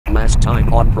Last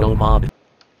time on PROMOD.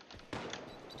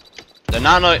 They're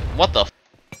not no. What the?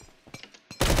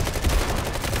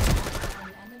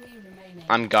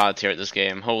 I'm god tier at this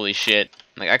game. Holy shit!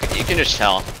 Like you can just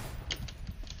tell.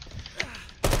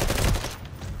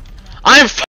 I'm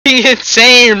fucking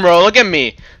insane, bro. Look at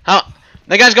me. How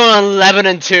that guy's going on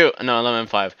 11-2. No,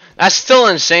 11-5. That's still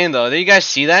insane though. Did you guys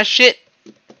see that shit?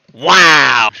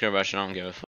 Wow. Sure, Russian. I don't give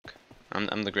a fuck.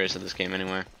 I'm the greatest at this game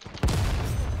anyway.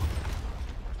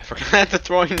 I forgot the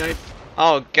throwing knife.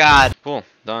 Oh god. Cool.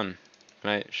 Done.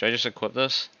 Right? Should I just equip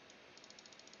this?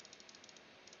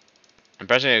 I'm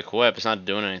pressing equip. It's not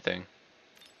doing anything.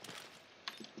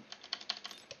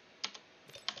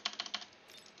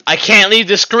 I can't leave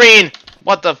the screen.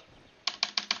 What the?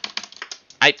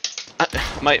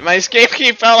 My escape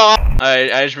key fell off.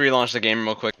 Alright, I just relaunched the game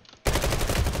real quick.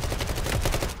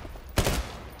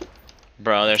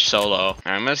 Bro, they're so low. Alright,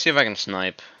 I'm gonna see if I can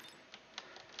snipe.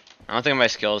 I don't think my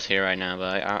skills here right now,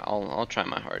 but I'll try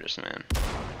my hardest, man.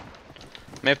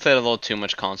 May have played a little too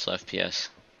much console FPS.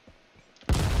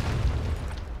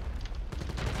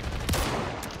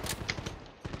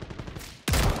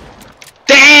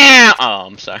 Damn! Oh,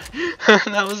 I'm sorry.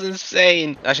 That was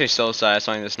insane. Actually, so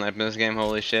satisfying to snipe in this game.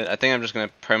 Holy shit! I think I'm just gonna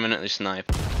permanently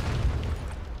snipe.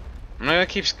 I'm not gonna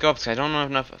keep scopes. I don't know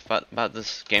enough about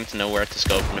this game to know where to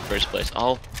scope in the first place.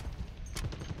 Oh.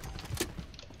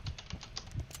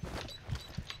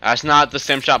 That's not the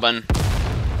stim shot button.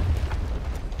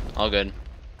 All good.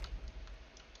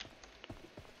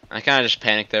 I kinda just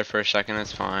panicked there for a second.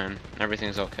 It's fine.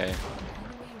 Everything's okay.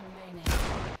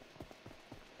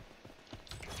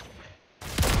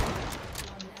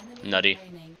 Nutty.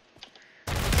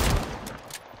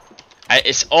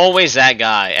 It's always that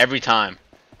guy. Every time.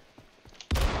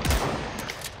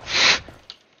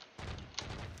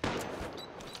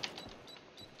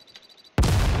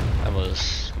 That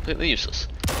was completely useless.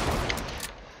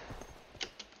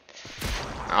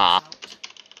 Ah.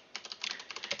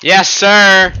 Yes,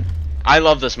 sir! I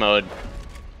love this mode.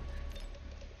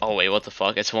 Oh, wait, what the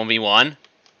fuck? It's 1v1?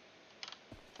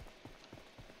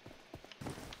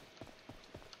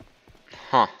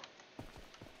 Huh.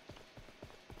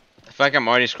 I feel like I'm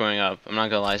already screwing up. I'm not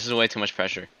gonna lie. This is way too much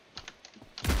pressure.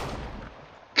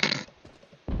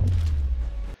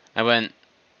 I went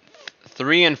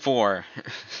 3-4.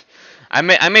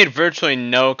 I made virtually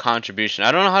no contribution.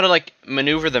 I don't know how to like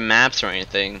maneuver the maps or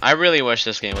anything. I really wish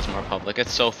this game was more public.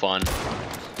 It's so fun.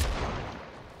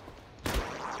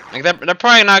 Like they're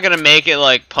probably not gonna make it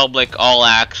like public all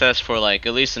access for like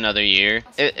at least another year.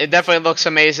 It definitely looks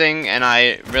amazing, and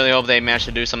I really hope they manage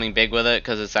to do something big with it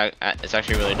because it's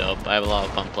actually really dope. I have a lot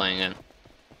of fun playing it.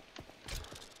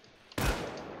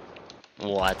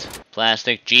 What?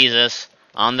 Plastic Jesus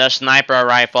on the sniper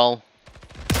rifle.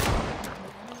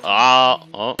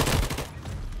 Oh.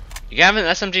 You have an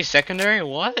SMG secondary?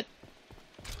 What?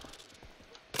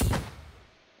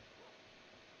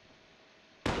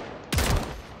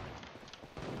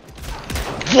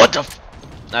 What the f—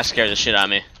 that scared the shit out of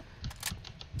me.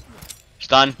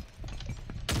 Stun.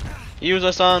 Use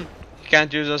a stun. You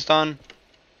can't use a stun.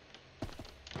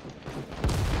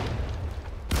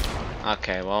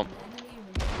 Okay, well.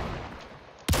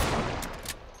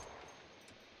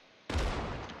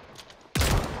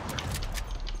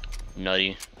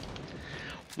 Nutty.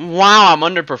 Wow, I'm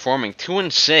underperforming.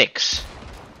 2-6.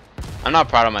 I'm not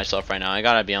proud of myself right now. I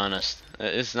gotta be honest.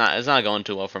 It's not going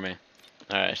too well for me.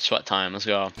 Alright, sweat time. Let's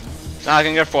go. It's not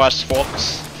looking good for us,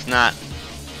 folks. It's not.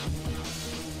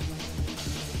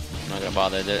 I'm not gonna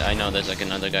bother. I know there's like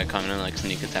another guy coming in like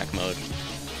sneak attack mode.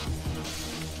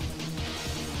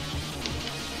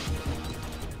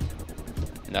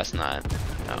 That's not.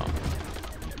 No.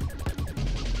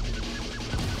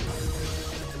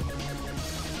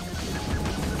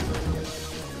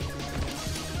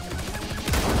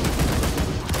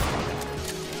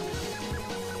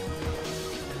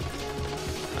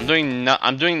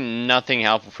 I'm doing nothing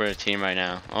helpful for the team right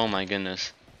now. Oh my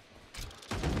goodness.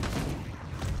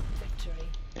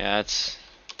 Yeah, it's.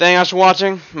 Thanks for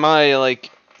watching my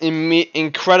like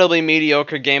incredibly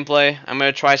mediocre gameplay. I'm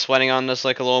gonna try sweating on this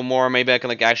like a little more. Maybe I can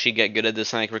like actually get good at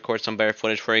this and like record some better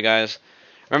footage for you guys.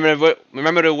 Remember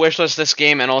to wishlist this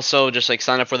game and also just like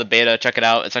sign up for the beta. Check it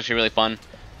out. It's actually really fun.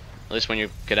 At least when you're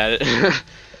good at it.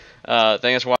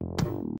 Thanks for watching.